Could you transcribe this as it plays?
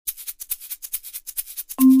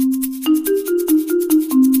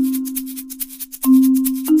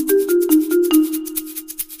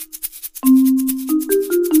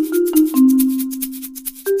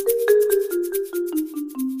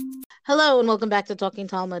welcome back to Talking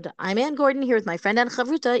Talmud. I'm Ann Gordon here with my friend and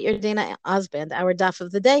chavruta, Yardena Osband. Our daf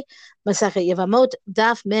of the day, Masachet Yevamot,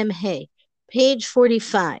 daf Mem He, page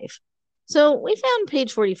 45. So we found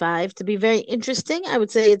page 45 to be very interesting. I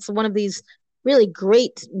would say it's one of these really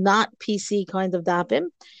great, not PC kind of dafim.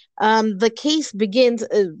 The case begins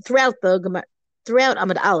throughout Amud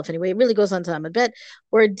Aleph anyway. It really goes on to Amud Bet.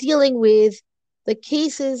 We're dealing with the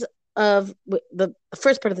cases of the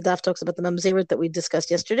first part of the daf talks about the mamzerut that we discussed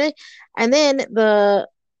yesterday, and then the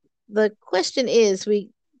question is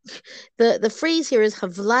the phrase here is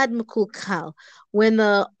havlad mukulkal, when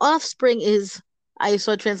the offspring is, I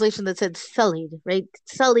saw a translation that said sullied, right?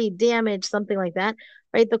 Sullied, damaged, something like that,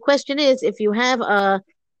 right? The question is, if you have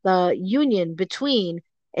the union between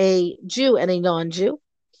a Jew and a non-Jew,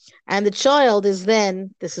 and the child is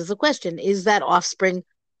then, this is the question, is that offspring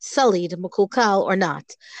sullied, mukulkal, or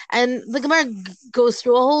not? And the Gemara goes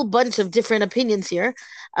through a whole bunch of different opinions here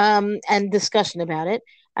and discussion about it.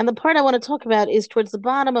 And the part I want to talk about is towards the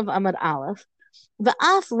bottom of Amud Aleph.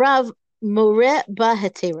 Va'af Rav More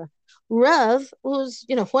Bahetera. Rav, who's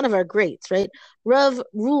one of our greats, right? Rav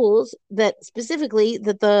rules that specifically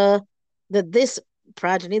that this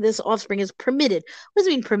progeny, this offspring, is permitted. What does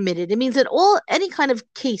it mean permitted? It means that any kind of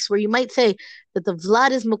case where you might say that the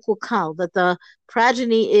vlad is mukulkal, that the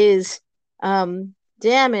progeny is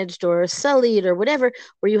damaged or sullied or whatever,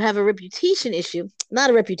 where you have a reputation issue, not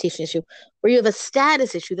a reputation issue, where you have a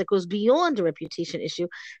status issue that goes beyond a reputation issue,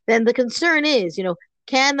 then the concern is,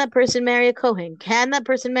 can that person marry a Kohen? Can that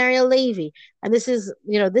person marry a Levi? And this is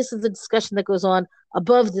the discussion that goes on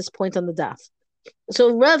above this point on the daf.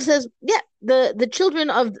 So Rav says, yeah, the children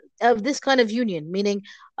of this kind of union, meaning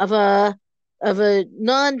of a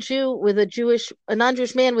non-Jew with a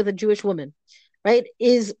non-Jewish man with a Jewish woman, right,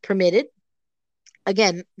 is permitted.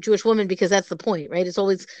 Again, Jewish woman, because that's the point, right? It's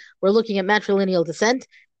always, we're looking at matrilineal descent.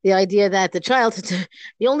 The idea that the child,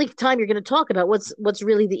 the only time you're going to talk about what's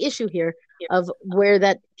really the issue here of where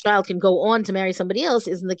that child can go on to marry somebody else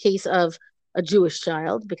is in the case of a Jewish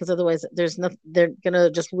child, because otherwise there's no, they're going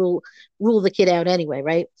to just rule the kid out anyway,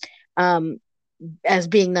 right? As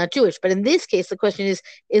being not Jewish. But in this case, the question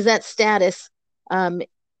is that status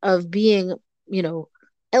of being,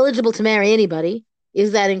 eligible to marry anybody,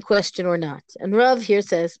 is that in question or not? And Rav here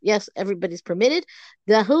says, yes, everybody's permitted.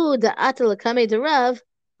 Dahu da'ata l'kamei de Rav,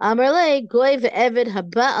 Amarle goy ve'eved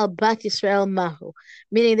haba al bat Yisrael mahu.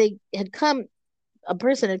 Meaning a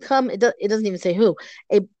person had come, it doesn't even say who,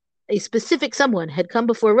 a specific someone had come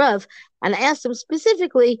before Rav and asked him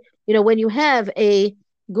specifically, when you have a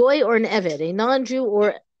goy or an eved, a non-Jew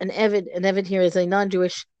or an eved here is a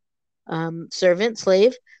non-Jewish servant,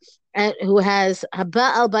 slave, and who has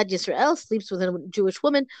haba al bat Yisrael, sleeps with a Jewish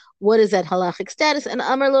woman, what is that halachic status? And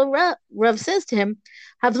Amar lo Rav says to him,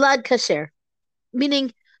 havlad kasher,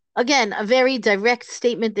 meaning, again, a very direct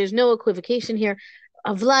statement. There's no equivocation here.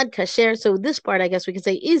 Vlad kasher. So this part, I guess we could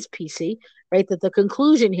say, is PC, right? That the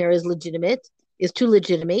conclusion here is too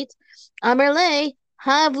legitimate. Amarle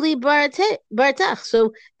havli bartach.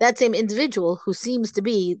 So that same individual who seems to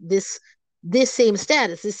be this same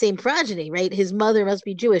status, this same progeny, right? His mother must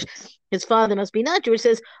be Jewish, his father must be not Jewish,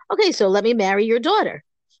 says, okay, so let me marry your daughter.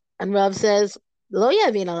 And Rav says, lo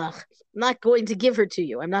yavin alach. I'm not going to give her to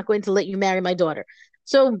you. I'm not going to let you marry my daughter.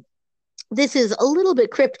 So this is a little bit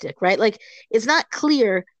cryptic, right? Like, it's not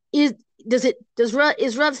clear. Is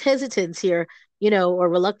Rav's hesitance here, or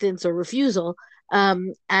reluctance or refusal,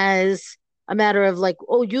 as a matter of like,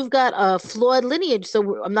 oh, you've got a flawed lineage,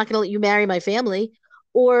 so I'm not going to let you marry my family,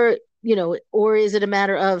 or or is it a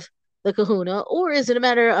matter of the kahuna, or is it a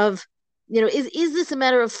matter of, is this a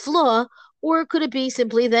matter of flaw, or could it be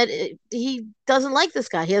simply that he doesn't like this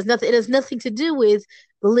guy? It has nothing to do with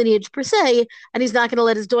the lineage per se, and he's not going to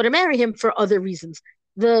let his daughter marry him for other reasons.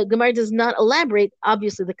 The Gemara does not elaborate.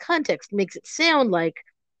 Obviously, the context makes it sound like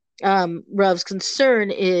Rav's concern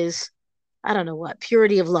is, I don't know what,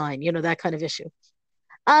 purity of line, that kind of issue.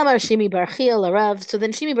 Amar Shimi Barchia LaRav. So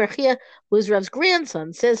then Shimi Barchia, who is Rav's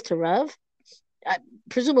grandson, says to Rav,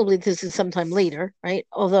 presumably this is sometime later, right?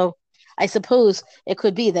 Although I suppose it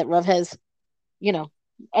could be that Rav has, a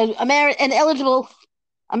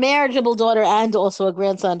marriageable daughter and also a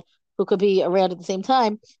grandson who could be around at the same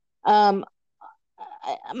time.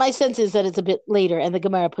 My sense is that it's a bit later, and the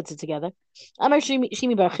Gemara puts it together. Amar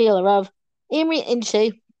Shimi Barchia Rav Imri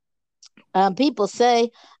Inshe. People say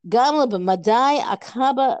Gamla b'Madai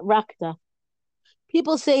Akaba Rakta.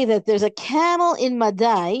 People say that there's a camel in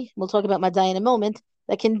Madai. We'll talk about Madai in a moment.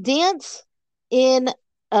 That can dance in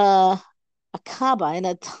a kaba, in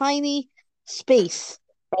a tiny space.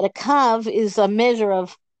 Right? A kav is a measure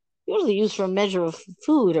of usually used for a measure of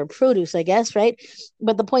food or produce, I guess, right?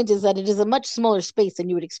 But the point is that it is a much smaller space than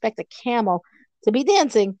you would expect a camel to be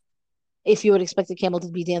dancing, if you would expect a camel to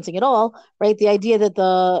be dancing at all, right? The idea that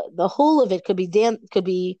the whole of it could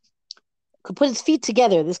put its feet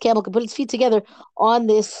together. This camel could put its feet together on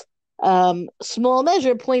this small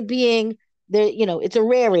measure. Point being, there, it's a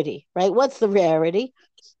rarity, right? What's the rarity?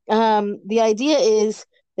 The idea is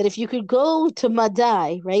that if you could go to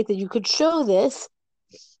Madai, right, that you could show this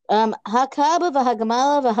Hakaba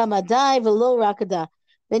v'hagamala v'hamadai v'lo rakada.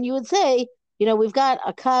 Then you would say, we've got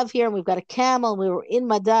a kav here and we've got a camel. And we were in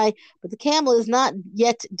Madai, but the camel is not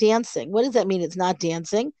yet dancing. What does that mean? It's not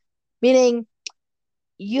dancing, meaning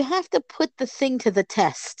you have to put the thing to the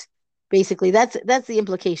test. Basically, that's the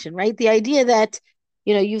implication, right? The idea that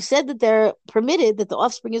you've said that they're permitted, that the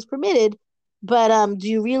offspring is permitted, but do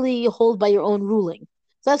you really hold by your own ruling?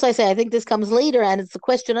 So that's why I say I think this comes later, and it's the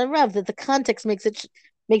question on Rav that the context makes it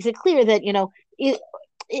clear that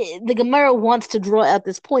the Gemara wants to draw out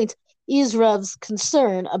this point. Is Rav's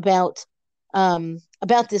concern about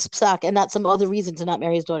this psak and not some other reason to not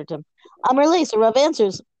marry his daughter to him? Amar Lei, so Rav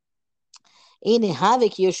answers,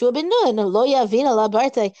 Yoshua ben Nun, lo yavina la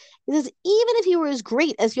barte. He says, even if he were as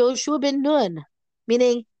great as Yoshua ben Nun,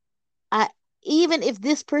 meaning, uh, even if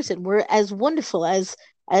this person were as wonderful, as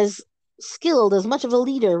skilled, as much of a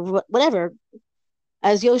leader, whatever,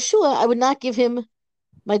 as Yoshua, I would not give him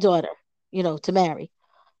my daughter, to marry.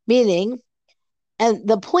 Meaning, and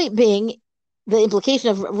the point being, the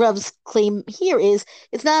implication of Rav's claim here is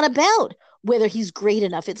it's not about whether he's great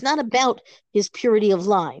enough. It's not about his purity of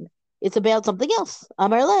line. It's about something else.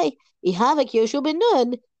 Amar le, ihavik Yoshua ben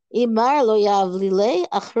Nun, imar lo yavlile,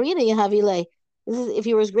 achrina yahavile. This is, if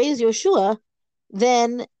you were as great as Yoshua,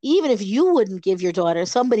 then even if you wouldn't give your daughter,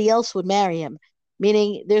 somebody else would marry him.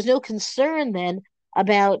 Meaning, there's no concern then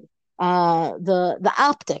about the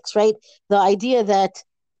optics, right? The idea that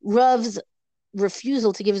Rav's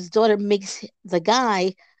refusal to give his daughter makes the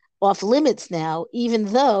guy off limits now, even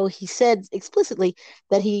though he said explicitly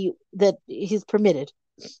that he's permitted.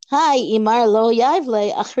 Hi, Imar lo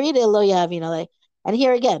yavle, achride lo yavinale. And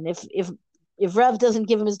here again, if Rav doesn't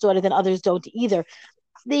give him his daughter, then others don't either.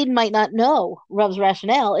 They might not know Rav's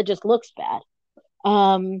rationale. It just looks bad.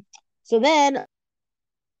 So then,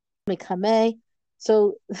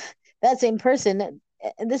 so that same person,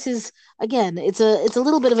 and this is again, it's a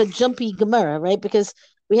little bit of a jumpy Gemara, right? Because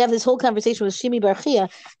we have this whole conversation with Shimi Bar Chia,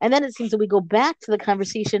 and then it seems that we go back to the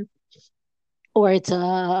conversation, or it's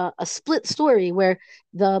a split story where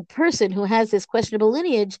the person who has this questionable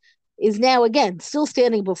lineage is now again still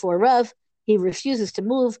standing before Rav. He refuses to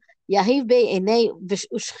move. Yahiv be enei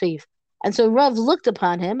v'ushchiv. And so Rav looked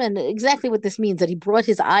upon him, and exactly what this means, that he brought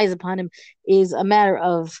his eyes upon him, is a matter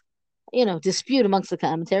of, dispute amongst the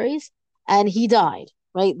commentaries, and he died,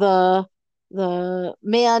 right? The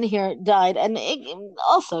man here died, and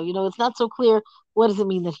also, it's not so clear what does it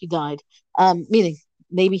mean that he died. Meaning,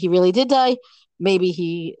 maybe he really did die, maybe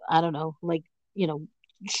he, I don't know, like,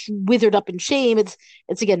 withered up in shame. It's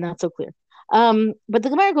again not so clear. But the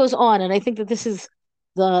Gemara goes on, and I think that this is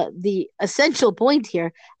the essential point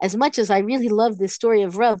here. As much as I really love this story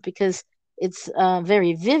of Rav because it's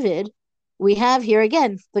very vivid, we have here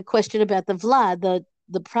again the question about the Vlad,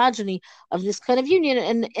 the progeny of this kind of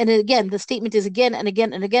union, and again the statement is again and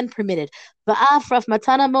again and again permitted. Va'af Rav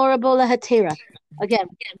Matana morabo lahatera. Again,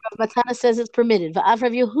 Rav Matana says it's permitted. Va'af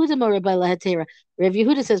Rav Yehuda morabo lahatera. Rav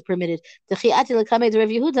Yehuda says permitted. Dechiati lekamed Rav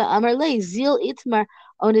Yehuda amar le zil itmar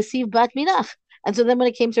onesiv bat minach. And so then when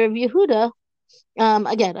it came to Rav Yehuda,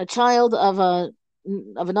 again, a child of a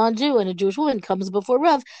non-Jew and a Jewish woman comes before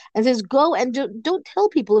Rav and says, "Go and don't tell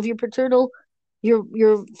people of your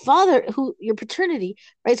father, your paternity,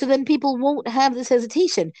 right? So then people won't have this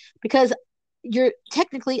hesitation because you're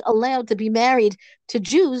technically allowed to be married to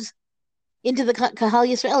Jews into the Kahal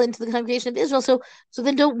Yisrael, into the congregation of Israel. So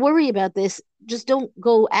then don't worry about this. Just don't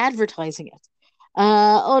go advertising it.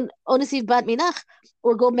 On Onesiv bat minach,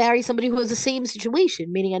 or go marry somebody who has the same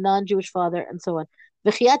situation, meaning a non-Jewish father, and so on.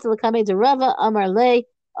 V'chiyat l'kamei de Rava amar le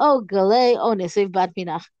o galei onesiv bat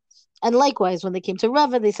minach. And likewise, when they came to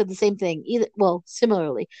Rava, they said the same thing.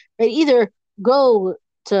 Similarly, right? Either go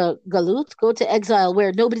to galut, go to exile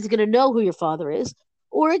where nobody's going to know who your father is,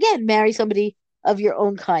 or again, marry somebody of your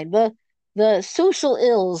own kind. The social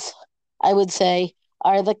ills, I would say,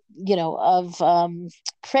 are the of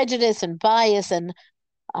prejudice and bias, and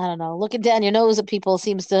I don't know, looking down your nose at people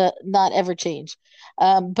seems to not ever change.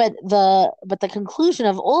 But the conclusion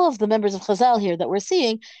of all of the members of Chazal here that we're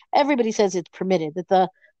seeing, everybody says it's permitted, that the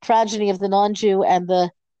progeny of the non-Jew and the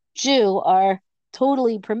Jew are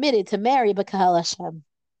totally permitted to marry B'Kahal Hashem.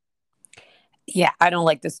 Yeah, I don't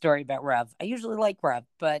like the story about Rav. I usually like Rav,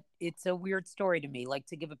 but it's a weird story to me, like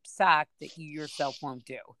to give a psak that you yourself won't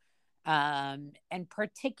do. And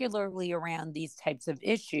particularly around these types of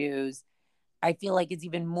issues, I feel like it's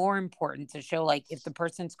even more important to show like if the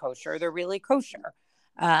person's kosher, they're really kosher.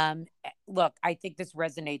 Look, I think this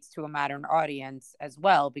resonates to a modern audience as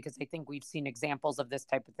well, because I think we've seen examples of this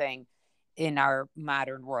type of thing in our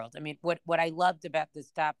modern world. I mean, what I loved about this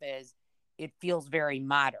stuff is it feels very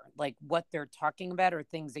modern. Like what they're talking about are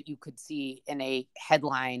things that you could see in a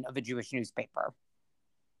headline of a Jewish newspaper.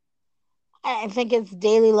 I think it's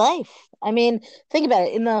daily life. I mean, think about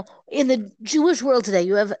it. In the Jewish world today,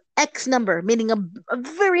 you have X number, meaning a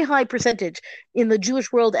very high percentage in the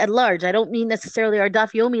Jewish world at large. I don't mean necessarily our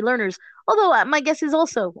Daf Yomi learners, although my guess is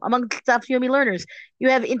also among Daf Yomi learners, you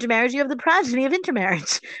have intermarriage, you have the progeny of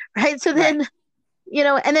intermarriage, right? So Right. then,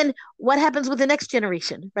 and then what happens with the next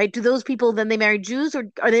generation, right? Do those people then they marry Jews or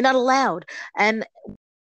are they not allowed? And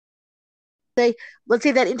they let's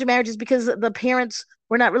say that intermarriage is because the parents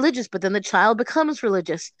were not religious, but then the child becomes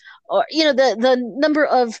religious, or the number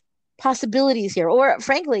of possibilities here, or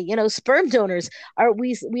frankly, sperm donors are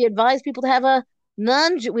we advise people to have a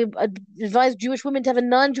non we advise Jewish women to have a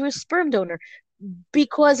non-Jewish sperm donor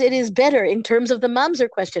because it is better in terms of the mamzer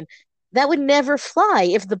question. That would never fly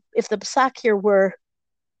if the psak here were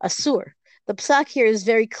asur. The psak here is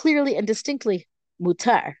very clearly and distinctly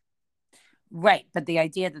mutar. Right. But the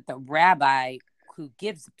idea that the rabbi who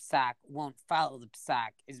gives the psak won't follow the psak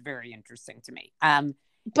is very interesting to me.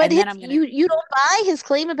 But And then I'm going to, you don't buy his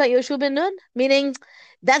claim about Yoshua ben Nun, meaning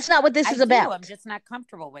that's not what this I is do. about. I'm just not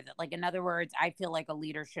comfortable with it. Like, in other words, I feel like a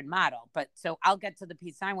leader should model. But so I'll get to the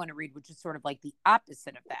piece I want to read, which is sort of like the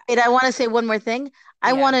opposite of that. And I want to say one more thing.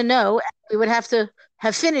 I Yeah. want to know. We would have to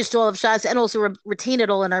have finished all of Shas and also retain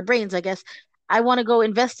it all in our brains, I guess. I want to go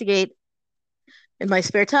investigate in my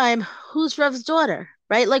spare time who's Rev's daughter,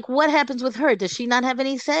 right? Like, what happens with her? Does she not have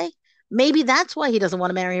any say? Maybe that's why he doesn't want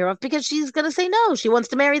to marry her off because she's going to say no. She wants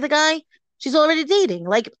to marry the guy she's already dating.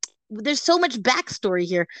 Like, there's so much backstory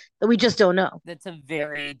here that we just don't know. That's a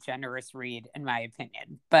very generous read, in my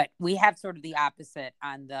opinion. But we have sort of the opposite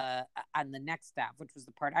on the next step, which was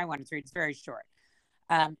the part I wanted to read. It's very short.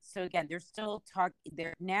 So again, they're still talking.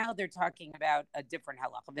 They're talking about a different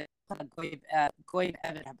halacha.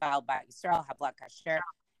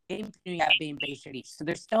 So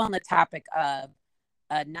they're still on the topic of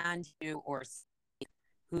a non-Jew or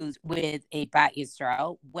who's with a bat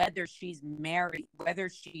Yisrael, whether she's married, whether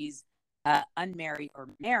she's unmarried or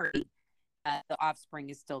married, the offspring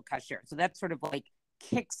is still kasher. So that sort of like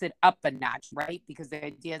kicks it up a notch, right? Because the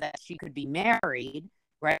idea that she could be married,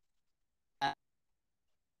 right?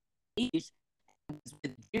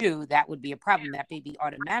 With Jew, that would be a problem. That baby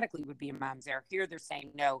automatically would be a mamzer. Here they're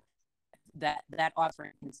saying no, that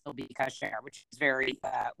offspring can still be kasher, which is very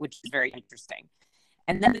interesting.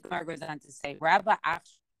 And then the Gemara goes on to say, Rabba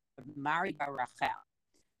Mari Barachel.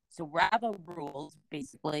 So Rabba rules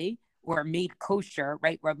basically were made kosher,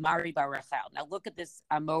 right? Rav Mari Barachel. Now look at this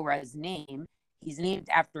Amora's name. He's named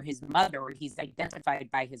after his mother, or he's identified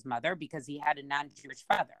by his mother because he had a non-Jewish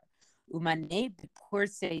father. Umane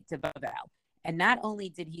B'Porsei Tevavel. And not only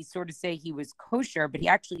did he sort of say he was kosher, but he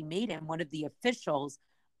actually made him one of the officials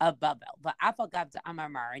of Babel.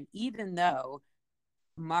 And even though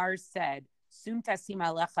Mar said, Sum tasim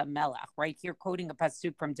alecha melech, right here quoting a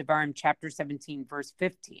pasuk from Devarim chapter 17, verse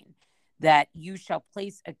 15, that you shall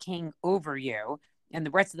place a king over you. And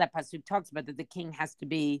the rest of that pasuk talks about that the king has to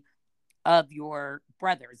be of your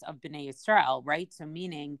brothers, of Bnei Yisrael, right? So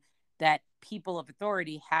meaning that people of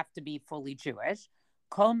authority have to be fully Jewish.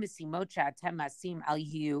 Kol misimocha temasim al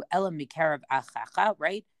yihu ela mikarav achacha,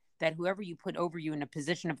 right? That whoever you put over you in a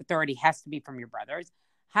position of authority has to be from your brothers.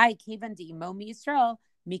 Hi, kevan di'imo Yisrael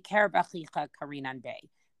mikarav achicha karinan bay.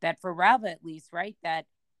 That for Rava at least, right? That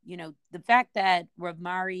the fact that Rav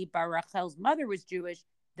Mari bar Rachel's mother was Jewish,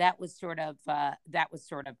 that was sort of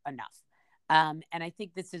enough. And I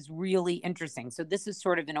think this is really interesting. So this is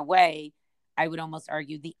sort of, in a way, I would almost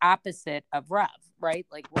argue the opposite of Rav, right?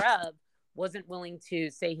 Like Rav wasn't willing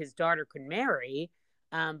to say his daughter could marry.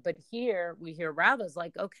 But here we hear Rav is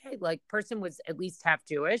like, okay, like person was at least half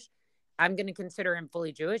Jewish. I'm going to consider him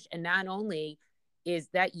fully Jewish. And not only is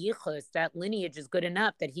that yichus, that lineage is good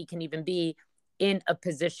enough that he can even be in a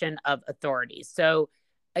position of authority. So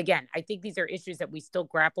again, I think these are issues that we still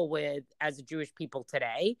grapple with as a Jewish people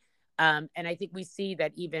today. And I think we see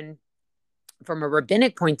that even from a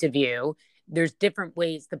rabbinic point of view, there's different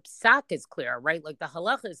ways. The psak is clear, right? Like the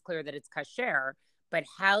halacha is clear that it's kasher, but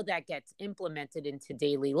how that gets implemented into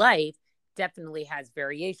daily life definitely has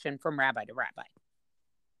variation from rabbi to rabbi.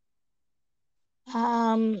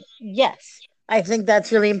 Yes. I think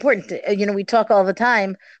that's really important. We talk all the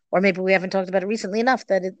time, or maybe we haven't talked about it recently enough,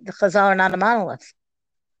 that the Chazal are not a monolith.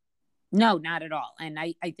 No, not at all. And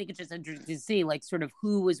I think it's just interesting to see like sort of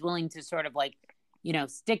who was willing to sort of like,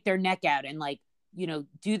 stick their neck out and like,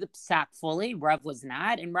 do the psak fully. Rav was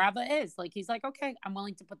not, and Rava is like, he's like, okay, I'm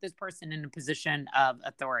willing to put this person in a position of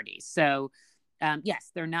authority. So yes,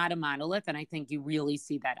 they're not a monolith. And I think you really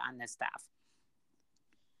see that on this staff.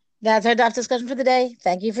 That's our daf discussion for the day.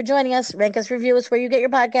 Thank you for joining us. Rank us, review us where you get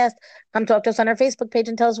your podcast. Come talk to us on our Facebook page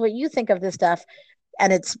and tell us what you think of this stuff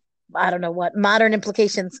and its, I don't know what, modern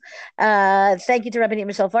implications. Thank you to Rabbanit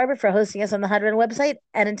Michelle Farber for hosting us on the Hadran website.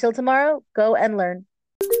 And until tomorrow, go and learn.